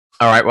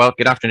All right, well,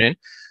 good afternoon.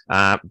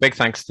 Big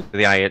thanks to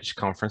the IH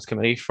Conference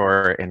Committee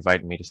for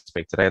inviting me to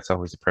speak today. It's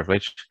always a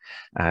privilege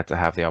to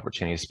have the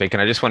opportunity to speak.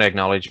 And I just want to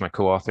acknowledge my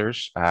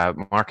co-authors,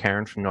 Mark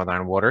Heron from Northern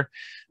Ireland Water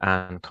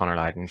and Conor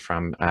Lydon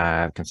from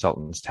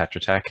Consultants Tetra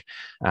Tech.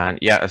 And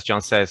yeah, as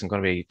John says, I'm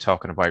going to be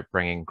talking about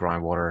bringing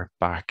groundwater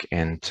back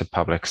into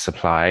public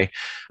supply.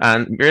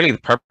 And really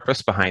the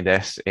purpose behind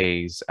this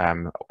is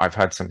I've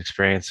had some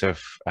experience of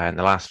in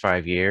the last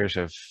 5 years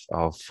of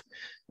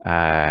what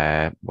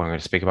I'm going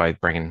to speak about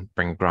bringing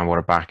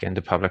groundwater back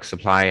into public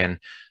supply, and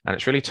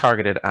it's really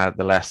targeted at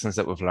the lessons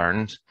that we've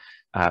learned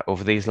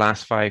over these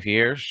last 5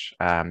 years,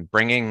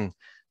 bringing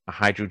a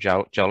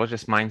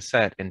hydrogeologist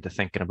mindset into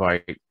thinking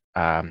about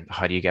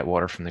how do you get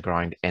water from the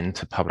ground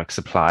into public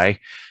supply.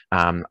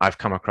 I've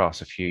come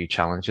across a few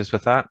challenges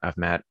with that. I've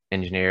met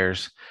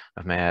engineers,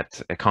 I've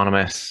met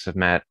economists, I've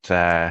met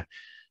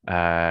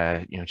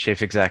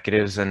chief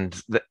executives, and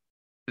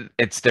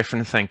it's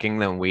different thinking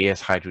than we as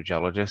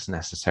hydrogeologists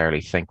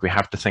necessarily think. We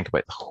have to think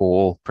about the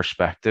whole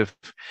perspective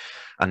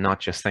and not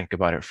just think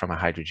about it from a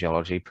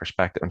hydrogeology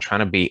perspective. I'm trying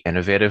to be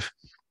innovative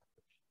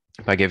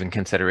by giving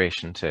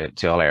consideration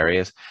to all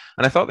areas.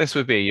 And I thought this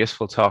would be a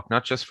useful talk,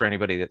 not just for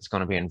anybody that's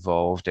going to be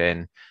involved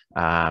in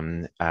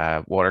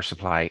water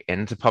supply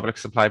into public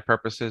supply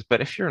purposes,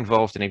 but if you're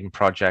involved in even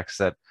projects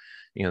that,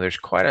 there's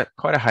quite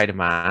a high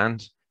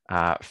demand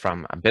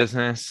from a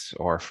business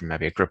or from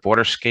maybe a group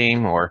water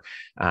scheme or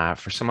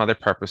for some other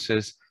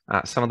purposes,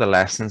 some of the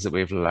lessons that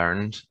we've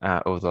learned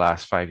over the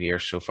last 5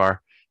 years so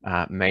far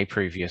may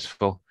prove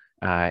useful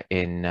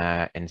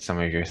in some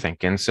of your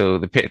thinking. So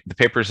the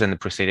paper's in the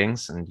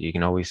proceedings, and you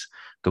can always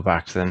go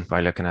back to them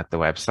by looking at the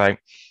website.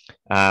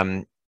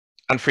 And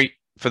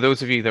for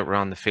those of you that were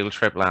on the field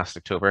trip last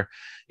October,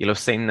 you'll have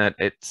seen that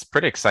it's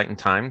pretty exciting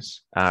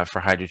times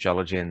for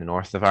hydrogeology in the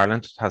north of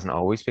Ireland. It hasn't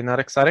always been that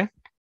exciting,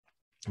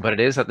 but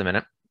it is at the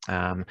minute.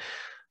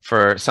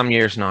 For some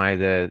years now,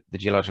 the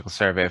Geological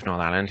Survey of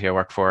Northern Ireland, who I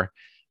work for,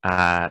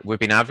 we've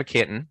been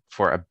advocating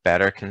for a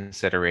better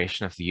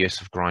consideration of the use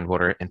of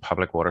groundwater in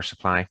public water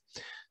supply.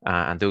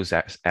 And those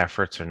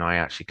efforts are now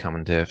actually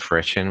coming to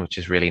fruition, which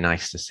is really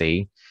nice to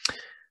see.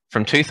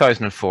 From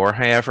 2004,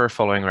 however,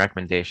 following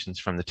recommendations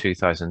from the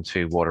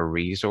 2002 Water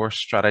Resource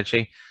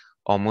Strategy,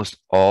 almost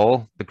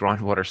all the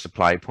groundwater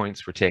supply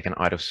points were taken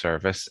out of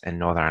service in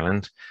Northern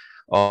Ireland,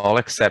 all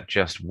except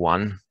just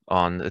one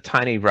on the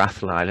tiny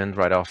Rathlin Island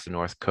right off the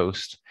north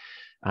coast.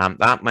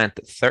 That meant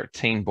that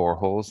 13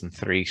 boreholes and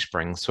 3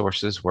 spring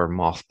sources were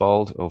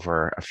mothballed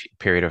over a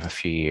period of a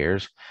few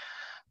years.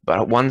 But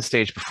at one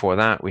stage before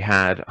that, we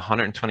had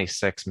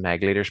 126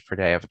 megaliters per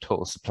day of a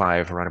total supply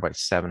of around about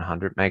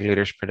 700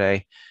 megaliters per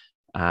day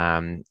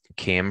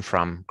came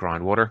from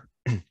groundwater.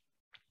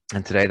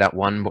 And today that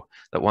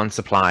one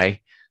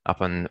supply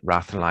up on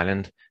Rathlin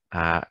Island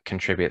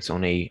contributes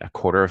only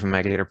 1/4 of a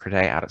megaliter per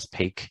day at its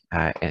peak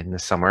in the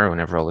summer,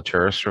 whenever all the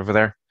tourists are over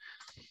there.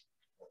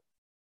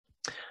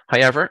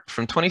 However,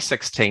 from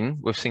 2016,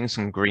 we've seen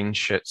some green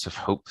shoots of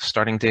hope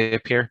starting to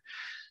appear,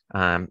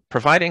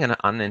 providing an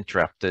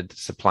uninterrupted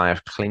supply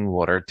of clean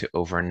water to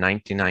over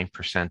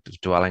 99% of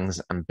dwellings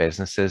and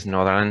businesses in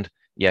Northern Ireland.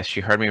 Yes,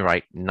 you heard me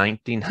right,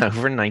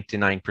 over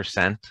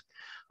 99%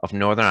 of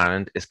Northern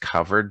Ireland is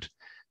covered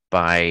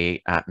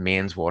by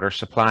mains water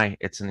supply.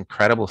 It's an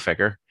incredible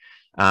figure.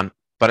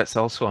 But it's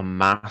also a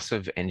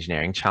massive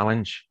engineering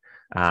challenge.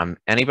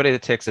 Anybody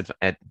that takes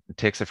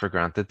it for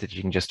granted that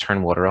you can just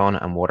turn water on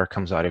and water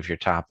comes out of your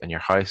tap in your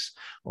house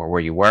or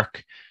where you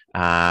work,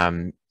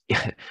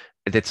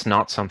 it's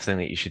not something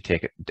that you should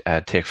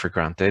take for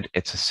granted.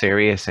 It's a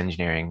serious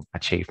engineering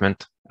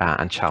achievement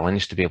and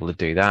challenge to be able to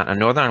do that. And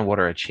Northern Ireland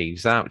Water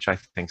achieves that, which I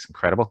think is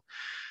incredible.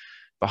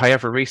 But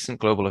however, recent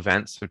global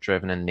events have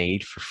driven a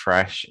need for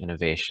fresh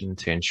innovation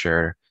to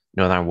ensure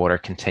Northern Ireland Water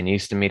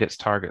continues to meet its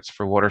targets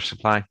for water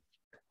supply.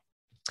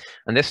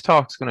 And this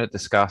talk is going to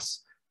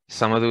discuss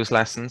some of those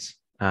lessons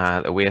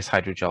that we as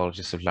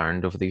hydrogeologists have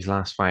learned over these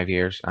last 5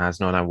 years as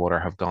Northern Ireland Water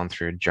have gone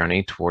through a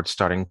journey towards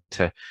starting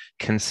to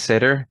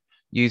consider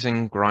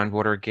using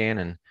groundwater again.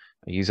 And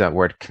I use that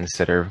word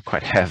consider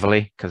quite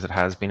heavily because it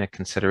has been a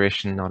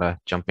consideration, not a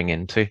jumping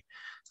into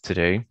to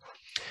do.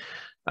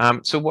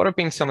 So what have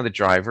been some of the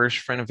drivers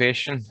for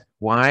innovation?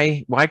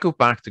 Why go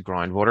back to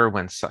groundwater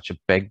when such a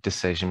big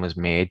decision was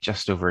made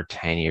just over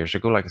 10 years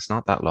ago? Like, it's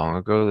not that long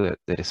ago that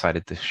they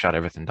decided to shut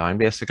everything down,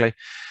 basically.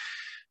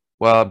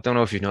 Well, I don't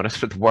know if you've noticed,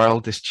 but the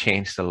world has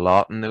changed a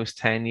lot in those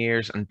 10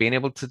 years, and being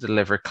able to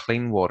deliver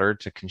clean water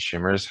to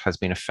consumers has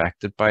been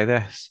affected by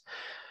this.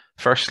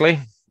 Firstly,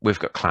 we've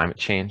got climate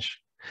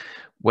change.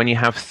 When you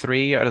have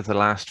 3 out of the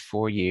last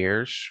 4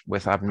 years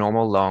with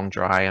abnormal long,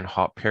 dry and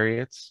hot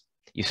periods,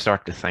 you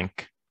start to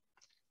think.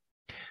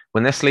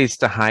 When this leads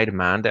to high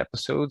demand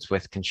episodes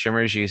with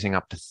consumers using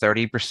up to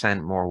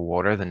 30% more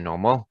water than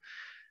normal,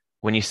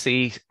 when we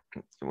see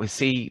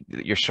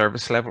your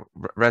service level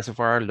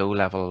reservoir low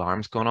level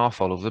alarms going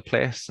off all over the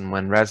place, and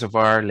when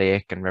reservoir,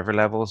 lake and river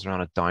levels are on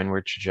a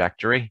downward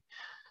trajectory,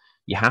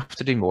 you have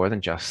to do more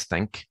than just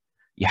think.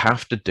 You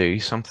have to do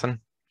something.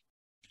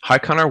 How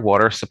can our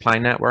water supply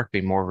network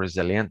be more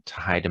resilient to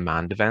high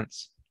demand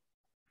events?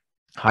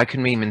 How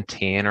can we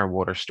maintain our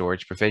water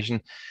storage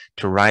provision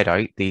to ride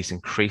out these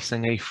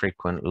increasingly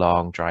frequent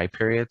long dry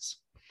periods?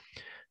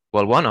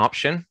 Well, one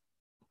option,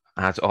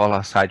 as all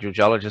us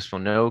hydrogeologists will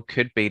know,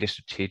 could be to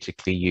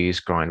strategically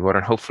use groundwater.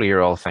 And hopefully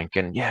you're all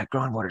thinking, yeah,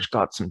 groundwater's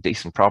got some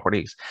decent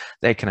properties.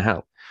 They can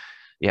help.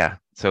 Yeah,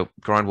 so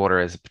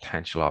groundwater is a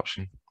potential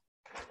option.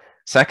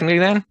 Secondly,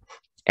 then,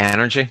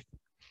 energy.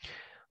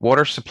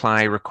 Water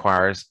supply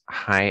requires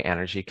high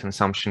energy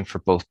consumption for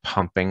both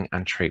pumping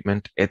and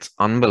treatment. It's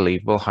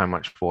unbelievable how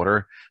much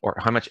water or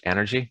how much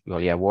energy, well,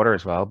 yeah, water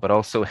as well, but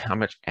also how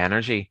much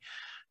energy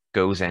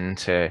goes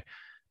into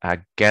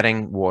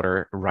getting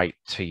water right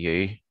to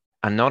you.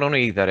 And not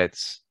only that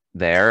it's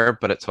there,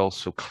 but it's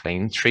also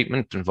clean.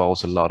 Treatment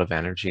involves a lot of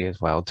energy as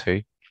well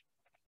too.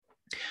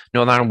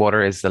 Northern Ireland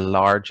Water is the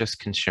largest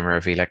consumer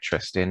of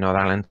electricity in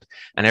Northern Ireland.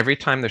 And every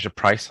time there's a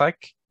price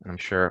hike, and I'm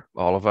sure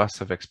all of us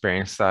have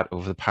experienced that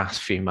over the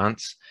past few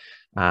months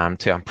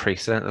to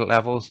unprecedented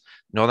levels,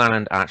 Northern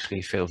Ireland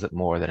actually feels it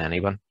more than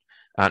anyone.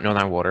 Northern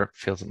Ireland Water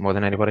feels it more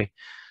than anybody.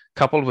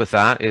 Coupled with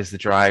that is the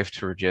drive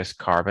to reduce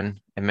carbon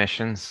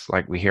emissions,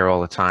 like we hear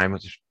all the time,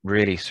 which is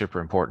really super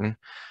important.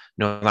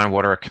 Northern Ireland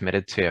Water are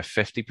committed to a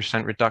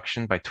 50%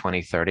 reduction by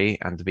 2030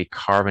 and to be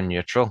carbon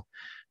neutral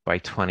by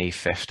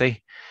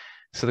 2050.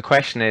 So the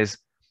question is,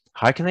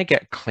 how can they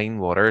get clean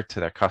water to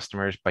their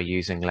customers by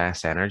using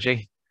less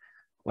energy?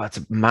 Well, it's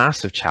a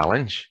massive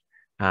challenge,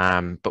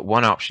 but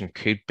one option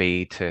could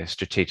be to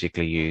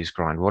strategically use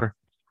groundwater.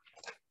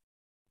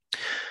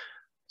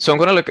 So I'm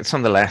going to look at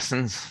some of the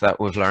lessons that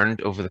we've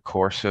learned over the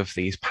course of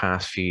these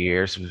past few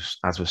years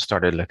as we've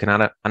started looking at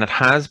it. And it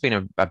has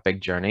been a big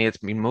journey. It's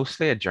been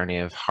mostly a journey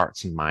of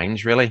hearts and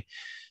minds, really,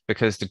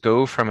 because to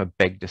go from a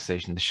big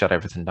decision to shut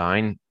everything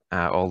down,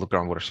 all the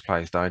groundwater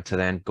supplies down, to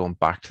then going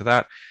back to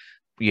that,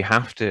 you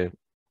have to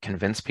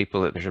convince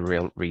people that there's a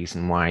real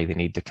reason why they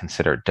need to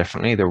consider it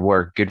differently. There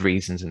were good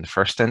reasons in the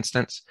first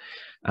instance,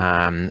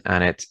 and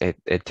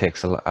it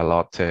takes a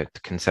lot to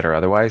consider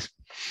otherwise.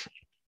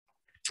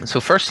 So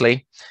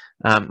firstly,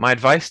 my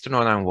advice to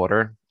Northern Ireland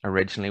Water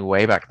originally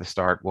way back at the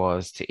start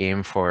was to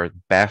aim for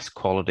best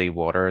quality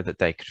water that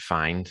they could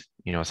find.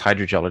 You know, as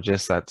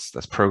hydrogeologists,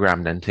 that's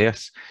programmed into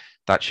us.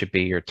 That should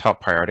be your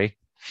top priority.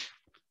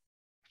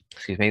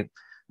 Excuse me.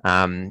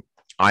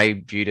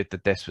 I viewed it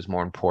that this was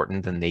more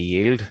important than the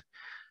yield.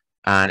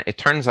 And it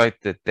turns out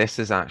that this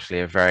is actually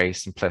a very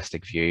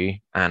simplistic view.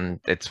 And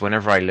it's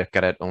whenever I look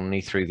at it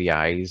only through the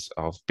eyes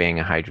of being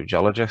a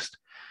hydrogeologist.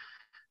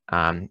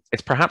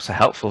 It's perhaps a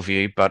helpful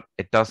view, but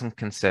it doesn't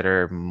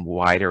consider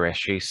wider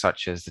issues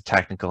such as the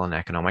technical and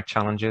economic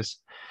challenges.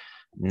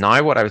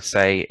 Now, what I would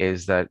say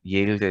is that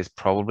yield is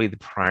probably the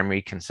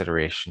primary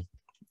consideration.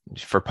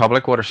 For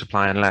public water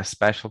supply, unless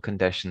special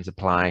conditions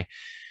apply,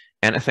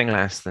 anything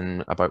less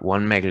than about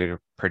 1 megaliter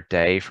per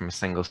day from a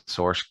single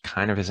source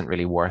kind of isn't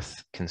really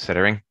worth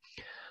considering.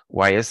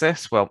 Why is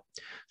this? Well,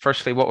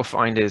 firstly, what we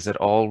find is that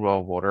all raw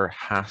water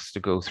has to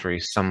go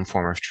through some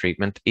form of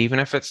treatment, even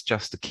if it's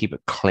just to keep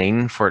it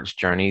clean for its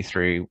journey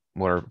through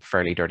what are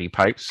fairly dirty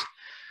pipes.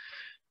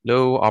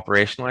 Low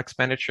operational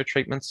expenditure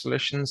treatment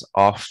solutions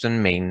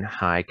often mean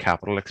high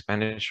capital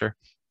expenditure,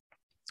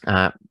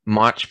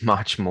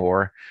 much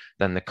more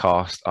than the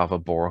cost of a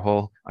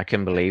borehole. I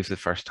can believe the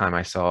first time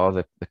I saw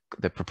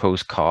the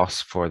proposed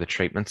costs for the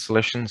treatment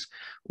solutions,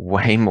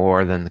 way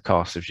more than the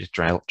cost of just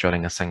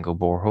drilling a single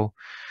borehole.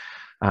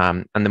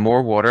 And the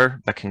more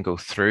water that can go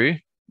through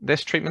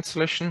this treatment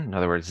solution, in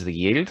other words, the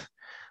yield,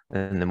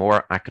 then the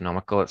more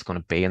economical it's going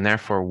to be, and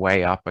therefore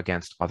way up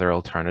against other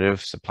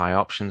alternative supply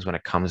options when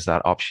it comes to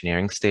that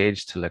optioneering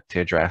stage to look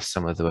to address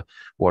some of the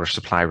water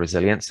supply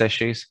resilience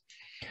issues.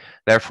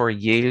 Therefore,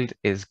 yield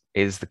is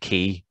the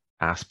key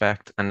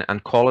aspect,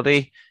 and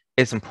quality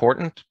is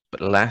important, but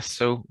less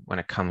so when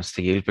it comes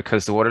to yield,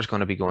 because the water is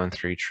going to be going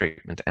through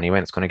treatment anyway,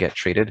 and it's going to get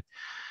treated.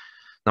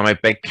 Now, my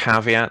big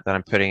caveat that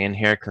I'm putting in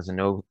here, because I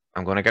know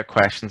I'm going to get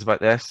questions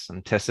about this,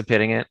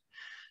 anticipating it,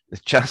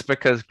 is just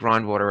because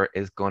groundwater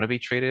is going to be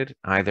treated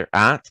either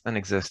at an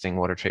existing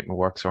water treatment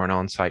works or an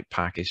on-site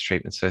packaged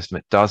treatment system,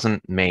 it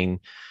doesn't mean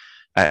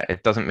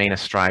a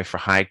strive for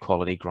high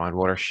quality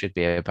groundwater should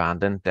be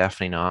abandoned.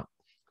 Definitely not.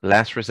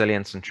 Less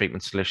resilience and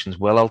treatment solutions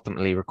will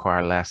ultimately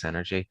require less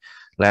energy,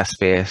 less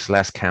space,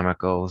 less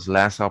chemicals,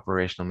 less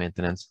operational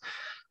maintenance,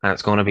 and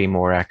it's going to be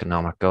more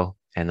economical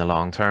in the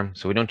long term.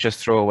 So we don't just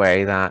throw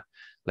away that.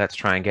 Let's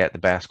try and get the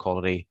best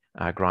quality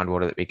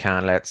groundwater that we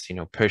can. Let's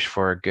push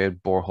for a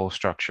good borehole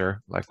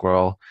structure, like we're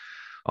all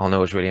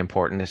know is really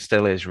important. It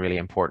still is really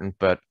important,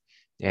 but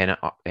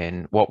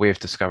in what we've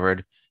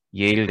discovered,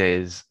 yield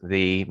is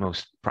the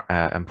most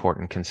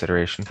important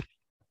consideration.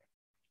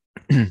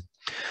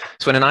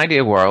 So in an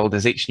ideal world,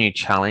 as each new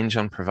challenge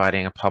on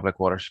providing a public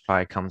water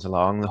supply comes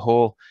along,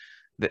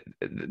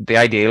 the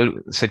ideal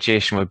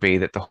situation would be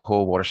that the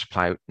whole water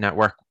supply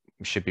network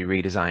should be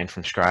redesigned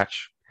from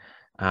scratch.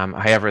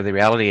 However, the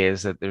reality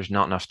is that there's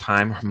not enough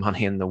time or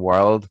money in the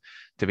world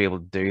to be able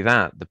to do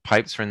that. The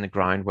pipes are in the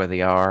ground where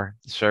they are,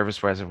 the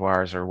service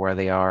reservoirs are where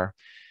they are.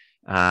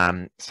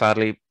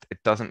 Sadly, it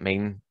doesn't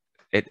mean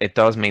it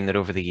does mean that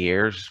over the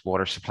years,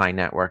 water supply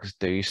networks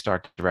do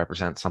start to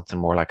represent something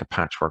more like a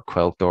patchwork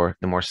quilt, or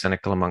the more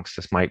cynical amongst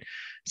us might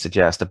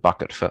suggest a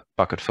bucket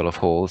full of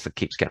holes that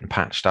keeps getting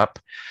patched up.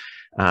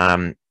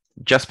 Um,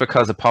 just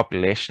because a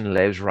population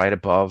lives right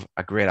above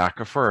a great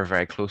aquifer or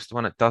very close to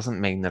one, it doesn't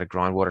mean that a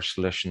groundwater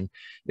solution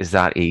is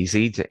that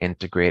easy to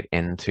integrate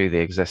into the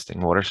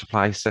existing water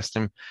supply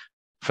system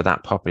for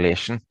that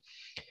population.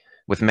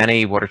 With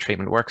many water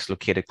treatment works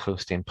located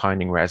close to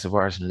impounding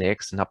reservoirs and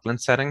lakes and upland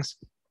settings,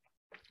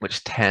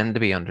 which tend to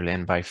be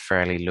underlain by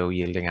fairly low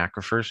yielding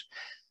aquifers,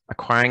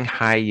 acquiring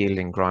high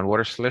yielding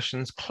groundwater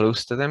solutions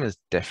close to them is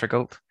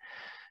difficult.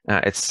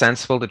 It's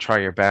sensible to try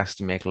your best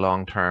to make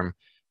long-term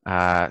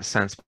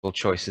sensible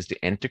choices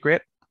to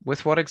integrate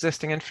with what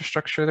existing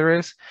infrastructure there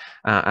is.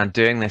 And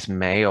doing this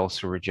may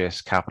also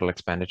reduce capital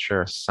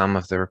expenditure. Some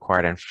of the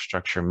required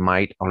infrastructure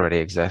might already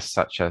exist,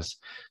 such as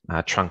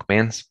trunk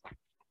mains.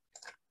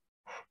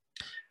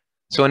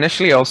 So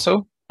initially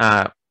also,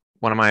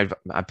 one of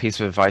my piece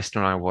of advice to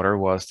Groundwater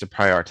was to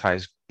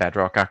prioritize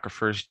bedrock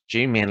aquifers,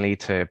 due mainly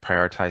to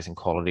prioritizing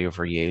quality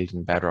over yield,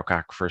 and bedrock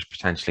aquifers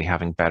potentially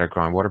having better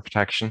groundwater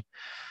protection.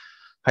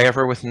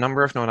 However, with a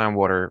number of Northern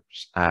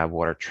Water's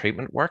water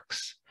treatment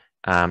works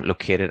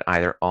located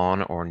either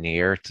on or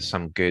near to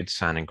some good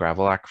sand and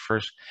gravel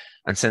aquifers,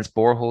 and since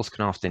boreholes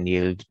can often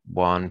yield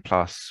 1+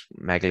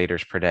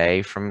 megaliters per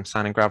day from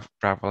sand and gravel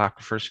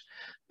aquifers,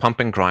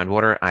 pumping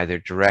groundwater either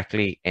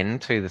directly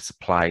into the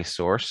supply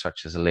source,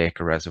 such as a lake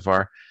or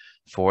reservoir,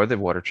 for the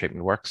water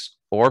treatment works,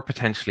 or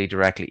potentially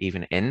directly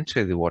even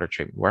into the water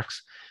treatment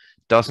works,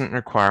 doesn't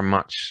require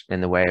much in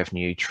the way of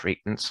new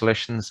treatment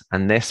solutions.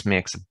 And this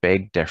makes a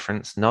big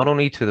difference, not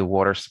only to the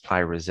water supply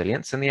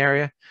resilience in the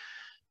area,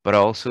 but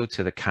also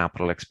to the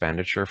capital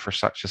expenditure for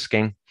such a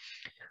scheme.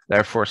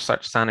 Therefore,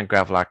 such sand and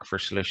gravel aquifer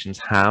solutions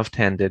have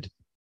tended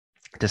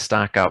to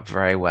stack up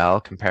very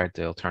well compared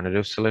to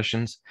alternative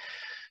solutions.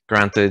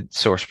 Granted,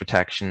 source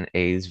protection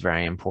is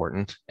very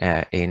important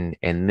in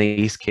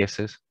these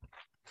cases.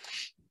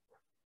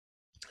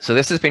 So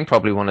this has been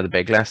probably one of the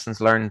big lessons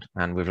learned,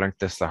 and we've learned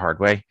this the hard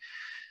way.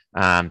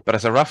 But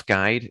as a rough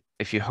guide,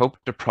 if you hope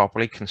to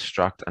properly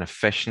construct an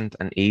efficient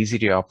and easy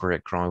to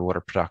operate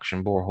groundwater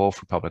production borehole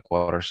for public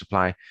water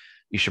supply,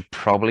 you should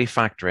probably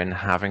factor in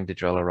having to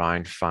drill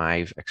around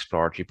 5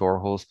 exploratory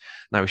boreholes.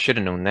 Now, we should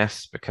have known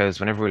this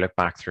because whenever we look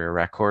back through our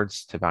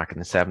records to back in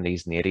the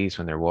 70s and 80s,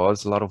 when there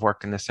was a lot of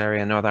work in this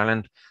area in Northern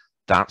Ireland,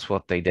 that's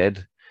what they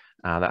did.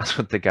 That's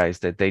what the guys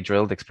did. They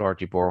drilled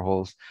exploratory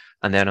boreholes,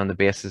 and then on the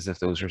basis of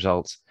those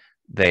results,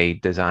 they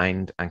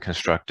designed and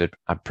constructed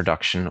a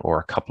production or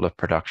a couple of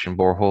production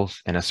boreholes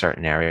in a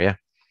certain area.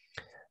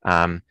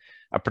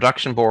 A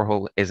production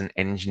borehole is an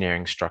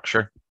engineering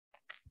structure.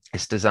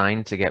 It's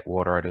designed to get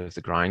water out of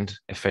the ground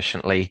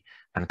efficiently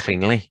and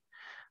cleanly.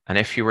 And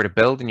if you were to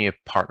build a new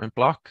apartment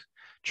block,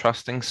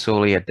 trusting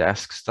solely a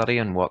desk study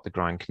on what the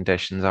ground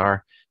conditions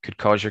are could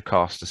cause your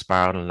costs to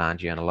spiral and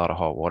land you in a lot of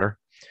hot water.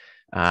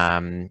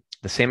 The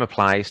same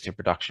applies to a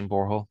production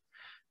borehole.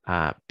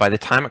 By the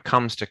time it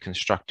comes to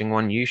constructing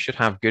one, you should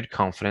have good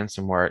confidence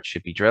in where it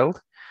should be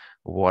drilled,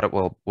 what it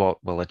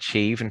will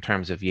achieve in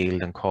terms of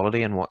yield and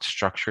quality, and what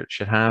structure it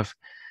should have.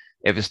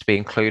 If it's to be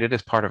included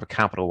as part of a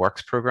capital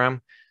works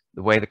program,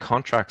 the way the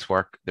contracts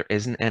work, there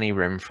isn't any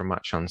room for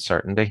much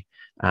uncertainty,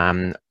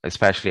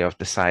 especially of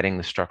deciding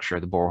the structure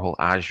of the borehole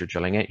as you're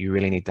drilling it. You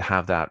really need to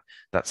have that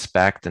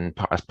spec'd and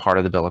as part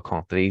of the bill of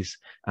quantities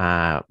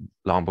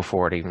long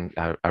before it even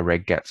a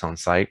rig gets on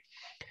site.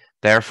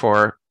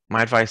 Therefore,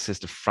 my advice is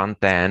to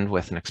front end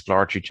with an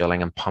exploratory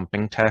drilling and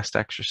pumping test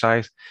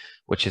exercise,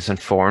 which is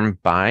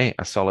informed by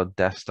a solid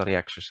depth study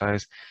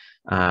exercise.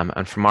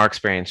 And from our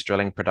experience,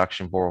 drilling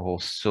production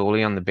boreholes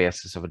solely on the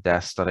basis of a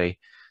depth study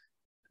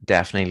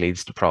definitely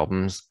leads to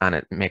problems, and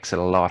it makes it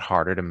a lot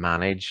harder to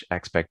manage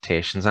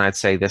expectations. And I'd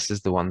say this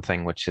is the one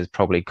thing which has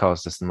probably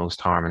caused us the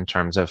most harm in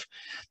terms of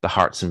the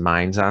hearts and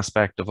minds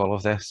aspect of all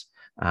of this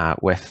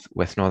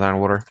with Northern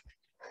Water.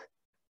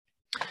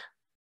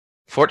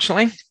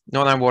 Fortunately,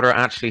 Northern Water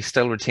actually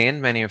still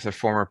retained many of their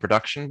former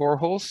production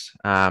boreholes.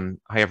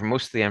 However,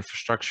 most of the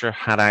infrastructure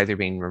had either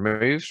been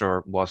removed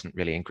or wasn't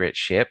really in great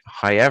shape.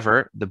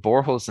 However, the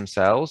boreholes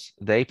themselves,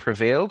 they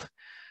prevailed.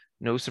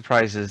 No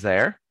surprises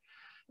there.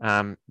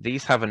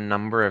 These have a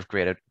number of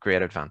great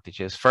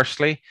advantages.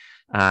 Firstly,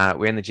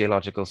 we're in the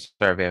Geological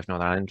Survey of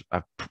Northern Ireland.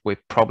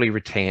 We've probably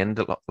retained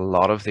a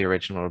lot of the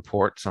original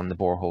reports on the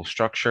borehole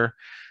structure,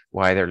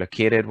 why they're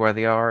located where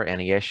they are,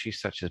 any issues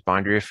such as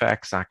boundary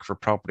effects,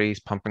 aquifer properties,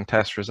 pumping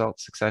test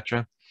results,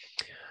 etc.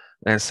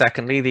 And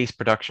secondly, these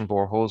production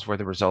boreholes were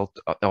the result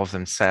of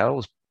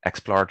themselves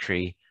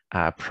exploratory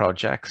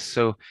projects.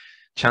 So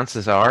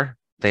chances are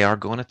they are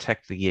going to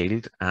tick the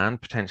yield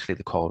and potentially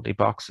the quality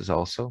boxes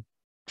also.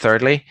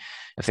 Thirdly,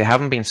 if they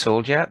haven't been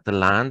sold yet, the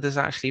land is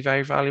actually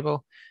very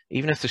valuable.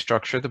 Even if the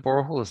structure of the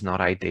borehole is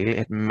not ideal,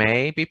 it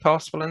may be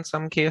possible in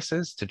some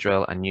cases to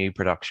drill a new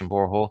production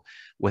borehole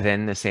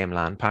within the same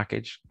land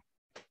package.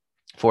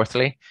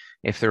 Fourthly,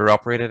 if they were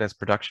operated as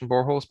production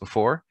boreholes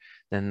before,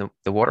 then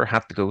the water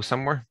had to go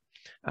somewhere.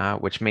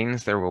 which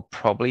means there will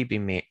probably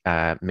be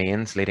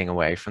mains leading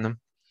away from them.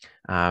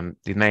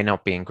 They may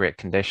not be in great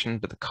condition,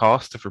 but the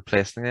cost of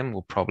replacing them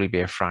will probably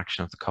be a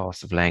fraction of the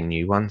cost of laying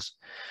new ones.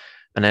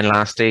 And then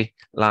lastly,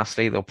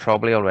 they'll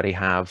probably already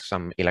have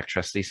some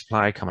electricity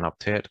supply coming up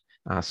to it.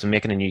 So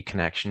making a new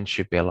connection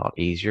should be a lot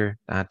easier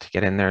to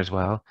get in there as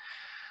well.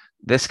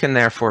 This can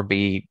therefore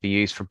be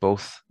used for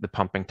both the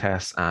pumping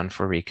tests and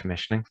for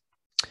recommissioning.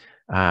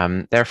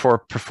 Therefore,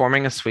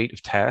 performing a suite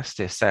of tests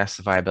to assess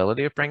the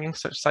viability of bringing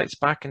such sites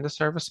back into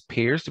service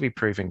appears to be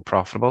proving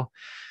profitable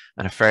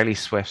and a fairly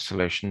swift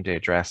solution to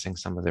addressing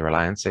some of the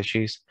reliance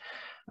issues.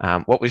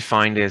 What we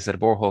find is that a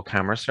borehole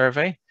camera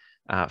survey,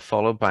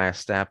 followed by a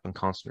step and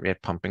constant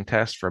rate pumping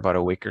test for about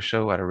a week or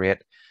so at a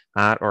rate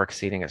at or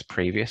exceeding its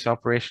previous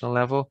operational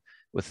level,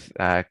 with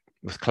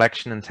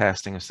collection and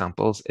testing of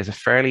samples, is a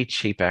fairly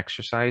cheap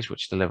exercise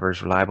which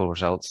delivers reliable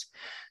results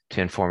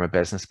to inform a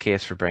business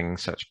case for bringing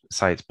such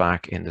sites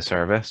back into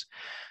service.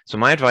 So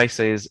my advice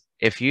is,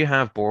 if you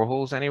have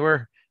boreholes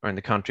anywhere around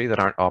the country that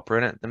aren't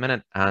operating at the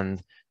minute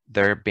and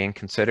they're being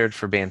considered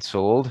for being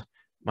sold,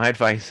 my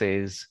advice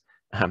is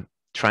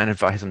try and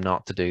advise them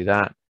not to do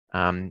that.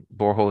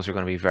 Boreholes are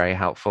going to be very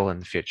helpful in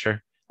the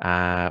future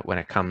when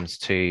it comes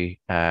to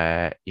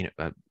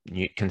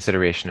new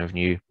consideration of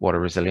new water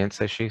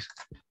resilience issues.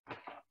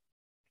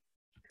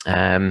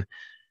 Then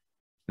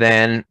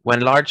when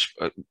large,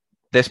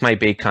 this might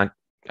be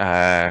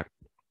quite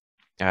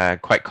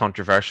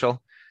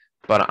controversial,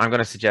 but I'm going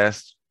to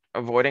suggest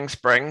avoiding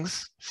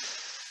springs.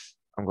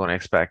 I'm going to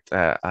expect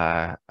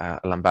a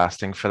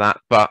lambasting for that,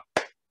 but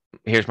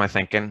here's my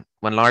thinking.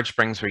 When large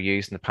springs were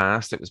used in the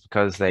past, it was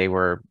because they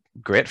were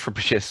great for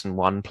producing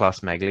 1+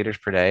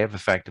 megaliters per day of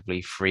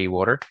effectively free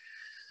water.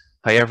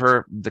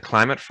 However, the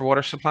climate for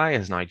water supply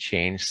has now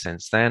changed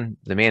since then.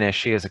 The main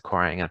issue is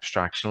acquiring an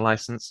abstraction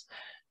license.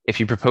 If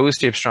you propose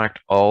to abstract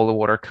all the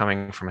water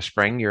coming from a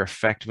spring, you're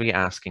effectively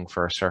asking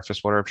for a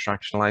surface water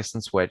abstraction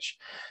license, which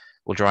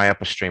will dry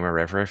up a stream or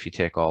river if you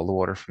take all the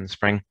water from the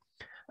spring.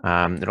 The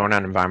Northern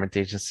Ireland Environment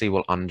Agency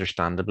will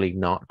understandably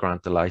not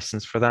grant the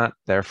license for that.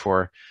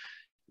 Therefore,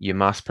 you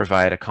must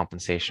provide a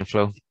compensation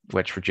flow,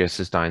 which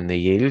reduces down the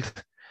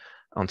yield.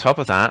 On top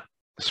of that,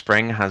 the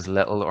spring has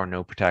little or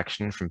no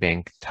protection from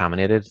being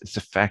contaminated. It's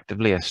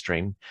effectively a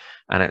stream,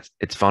 and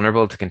it's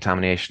vulnerable to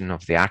contamination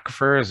of the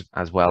aquifers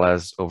as well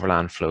as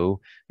overland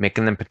flow,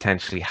 making them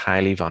potentially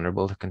highly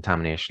vulnerable to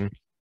contamination.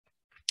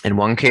 In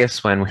one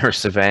case, when we were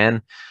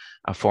surveying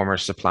a former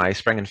supply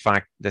spring, in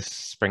fact, this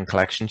spring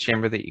collection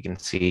chamber that you can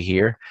see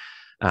here,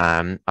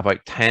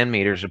 about 10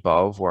 meters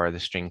above where the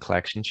stream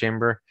collection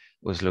chamber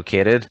was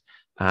located,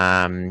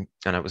 and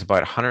it was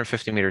about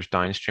 150 meters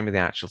downstream of the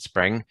actual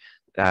spring,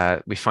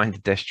 we found the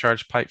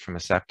discharge pipe from a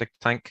septic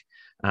tank,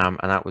 and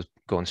that was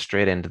going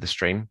straight into the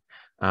stream.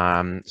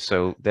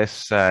 So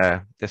this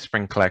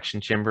spring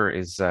collection chamber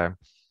is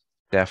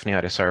definitely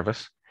out of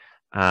service.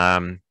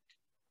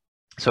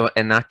 So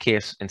in that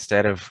case,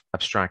 instead of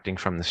abstracting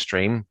from the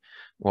stream,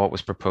 what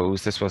was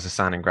proposed, this was a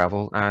sand and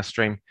gravel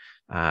stream,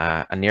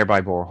 a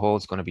nearby borehole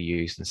is going to be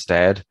used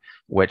instead,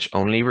 which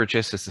only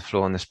reduces the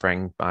flow in the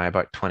spring by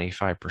about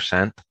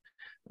 25%.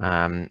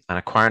 And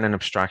acquiring an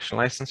abstraction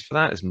license for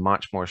that is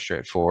much more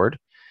straightforward,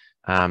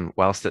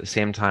 whilst at the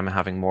same time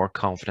having more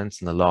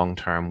confidence in the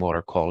long-term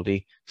water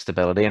quality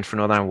stability. And for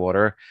Northern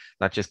Water,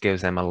 that just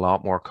gives them a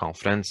lot more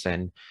confidence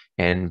in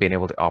being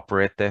able to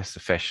operate this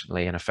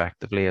efficiently and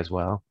effectively as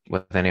well,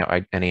 with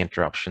any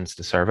interruptions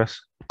to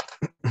service.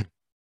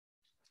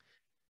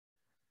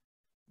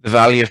 The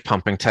value of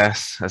pumping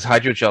tests. As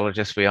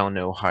hydrogeologists, we all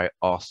know how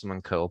awesome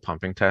and cool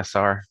pumping tests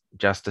are.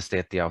 Just to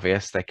state the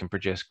obvious, they can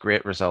produce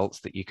great results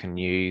that you can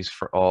use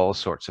for all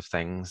sorts of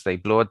things. They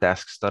blow a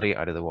desk study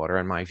out of the water,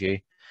 in my view,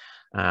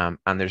 and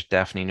there's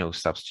definitely no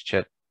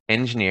substitute.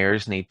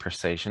 Engineers need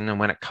precision, and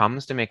when it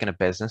comes to making a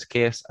business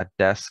case, a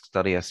desk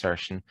study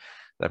assertion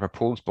that a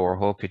proposed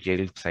borehole could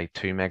yield, say,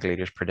 2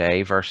 megaliters per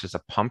day versus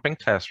a pumping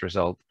test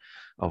result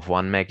of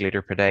 1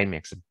 megaliter per day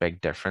makes a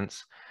big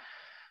difference.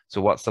 So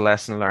what's the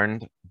lesson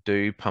learned?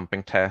 Do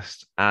pumping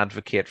tests,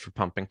 advocate for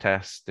pumping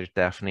tests. There's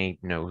definitely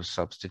no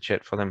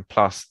substitute for them.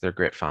 Plus, they're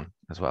great fun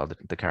as well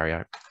to carry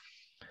out.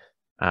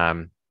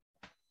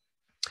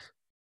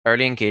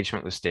 Early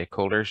engagement with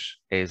stakeholders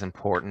is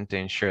important to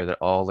ensure that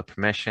all the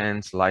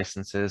permissions,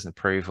 licenses,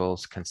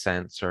 approvals,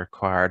 consents are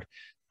acquired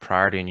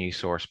prior to a new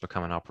source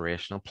becoming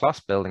operational, plus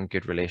building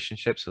good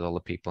relationships with all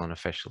the people and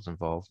officials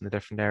involved in the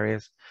different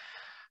areas.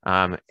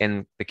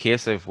 In the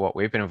case of what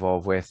we've been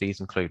involved with,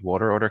 these include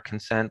water order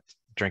consent,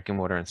 drinking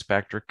water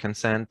inspector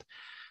consent,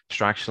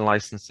 abstraction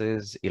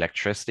licenses,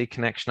 electricity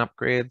connection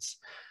upgrades.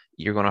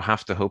 You're going to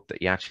have to hope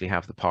that you actually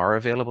have the power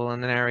available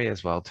in an area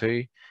as well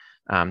too.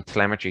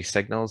 Telemetry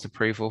signals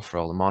approval for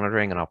all the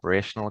monitoring and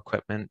operational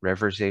equipment,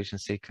 rivers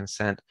agency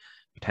consent,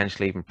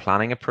 potentially even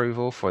planning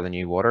approval for the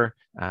new water,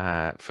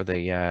 for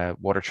the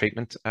water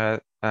treatment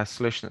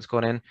solution that's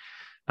going in.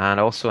 And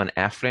also an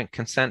effluent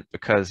consent,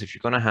 because if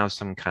you're going to have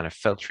some kind of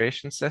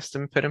filtration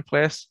system put in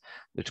place,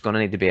 there's going to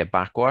need to be a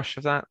backwash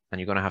of that, and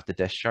you're going to have to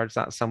discharge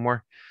that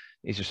somewhere.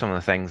 These are some of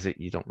the things that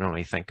you don't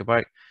normally think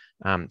about.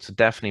 So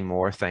definitely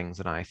more things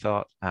than I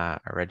thought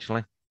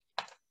originally.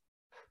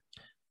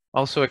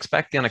 Also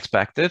expect the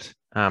unexpected.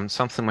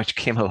 Something which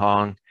came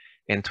along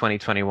in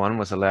 2021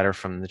 was a letter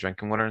from the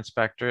Drinking Water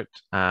Inspectorate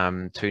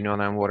to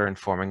Northern Water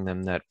informing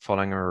them that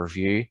following a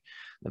review,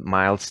 that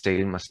mild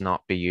steel must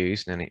not be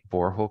used in any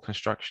borehole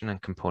construction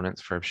and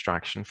components for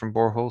abstraction from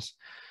boreholes.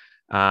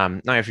 Now,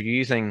 if you're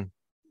using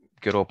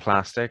good old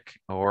plastic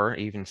or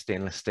even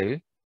stainless steel,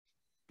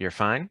 you're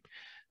fine.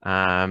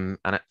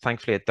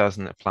 Thankfully, it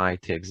doesn't apply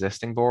to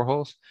existing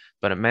boreholes,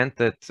 but it meant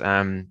that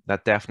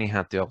that definitely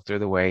had to alter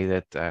the way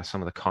that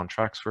some of the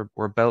contracts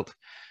were built.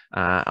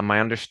 And my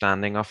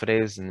understanding of it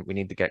is, and we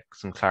need to get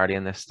some clarity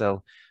on this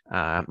still,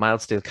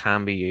 mild steel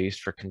can be used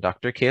for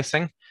conductor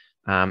casing,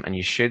 and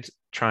you should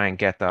try and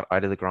get that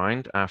out of the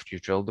ground after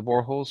you've drilled the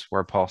boreholes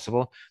where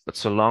possible. But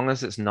so long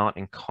as it's not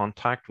in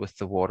contact with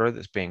the water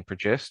that's being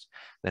produced,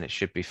 then it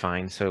should be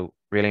fine. So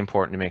really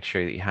important to make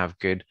sure that you have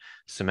good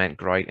cement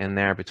grout in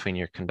there between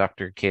your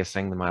conductor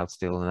casing, the mild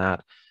steel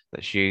and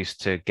that's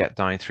used to get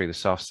down through the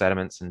soft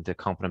sediments and the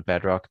competent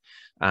bedrock,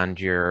 and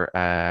your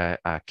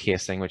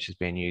casing, which is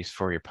being used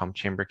for your pump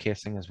chamber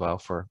casing as well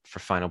for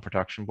final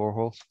production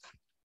boreholes.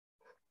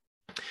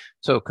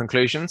 So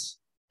conclusions.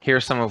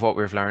 Here's some of what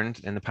we've learned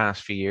in the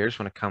past few years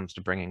when it comes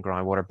to bringing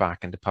groundwater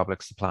back into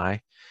public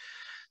supply.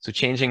 So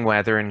changing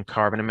weather and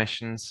carbon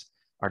emissions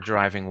are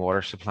driving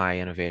water supply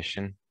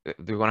innovation.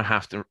 They're going to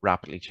have to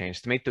rapidly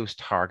change. To meet those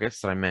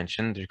targets that I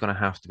mentioned, there's going to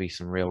have to be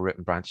some real root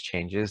and branch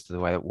changes to the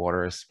way that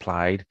water is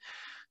supplied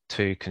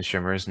to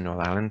consumers in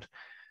Northern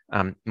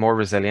Ireland. More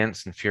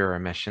resilience and fewer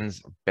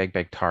emissions are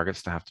big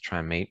targets to have to try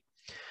and meet.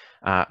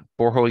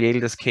 Borehole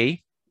yield is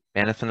key.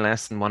 Anything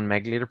less than 1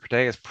 megalitre per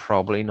day is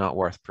probably not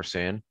worth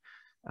pursuing.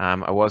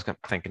 I was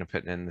thinking of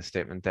putting in the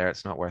statement there,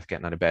 it's not worth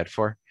getting out of bed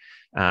for,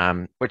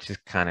 which is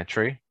kind of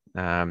true.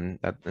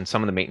 That in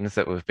some of the meetings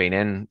that we've been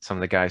in, some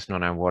of the guys from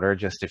Northern Water,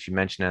 just if you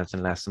mention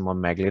anything less than 1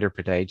 megalitre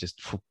per day, just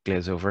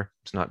glaze over.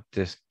 It's not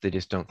just, they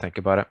just don't think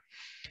about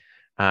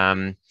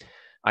it.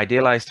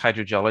 Idealized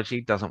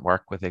hydrogeology doesn't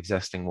work with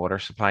existing water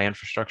supply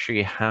infrastructure.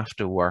 You have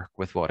to work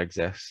with what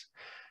exists.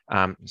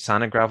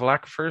 Sand and gravel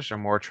aquifers are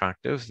more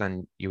attractive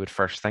than you would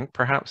first think,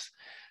 perhaps.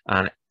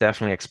 And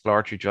definitely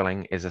exploratory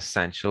drilling is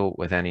essential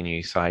with any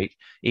new site,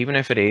 even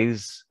if it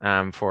is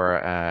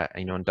for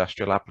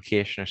industrial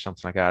application or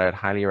something like that. I'd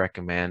highly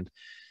recommend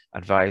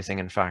advising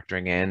and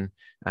factoring in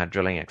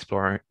drilling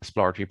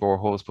exploratory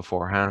boreholes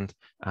beforehand,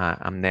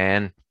 and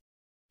then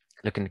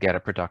looking to get a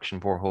production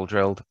borehole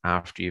drilled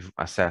after you've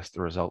assessed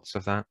the results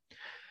of that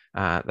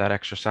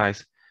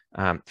exercise.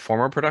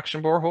 Former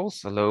production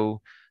boreholes, although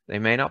they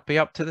may not be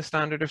up to the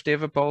standard of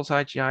David Ball's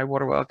IGI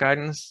water well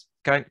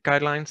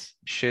guidelines,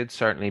 should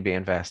certainly be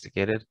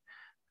investigated.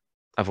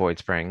 Avoid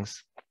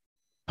springs.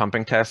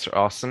 Pumping tests are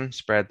awesome.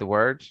 Spread the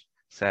word.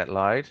 Say it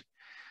loud.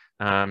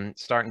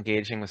 Start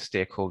engaging with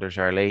stakeholders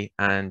early,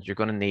 and you're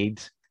going to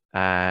need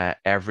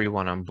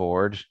everyone on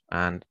board,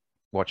 and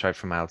watch out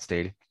for mild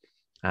steel.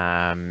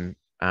 And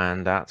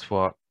that's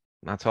all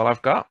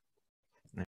I've got.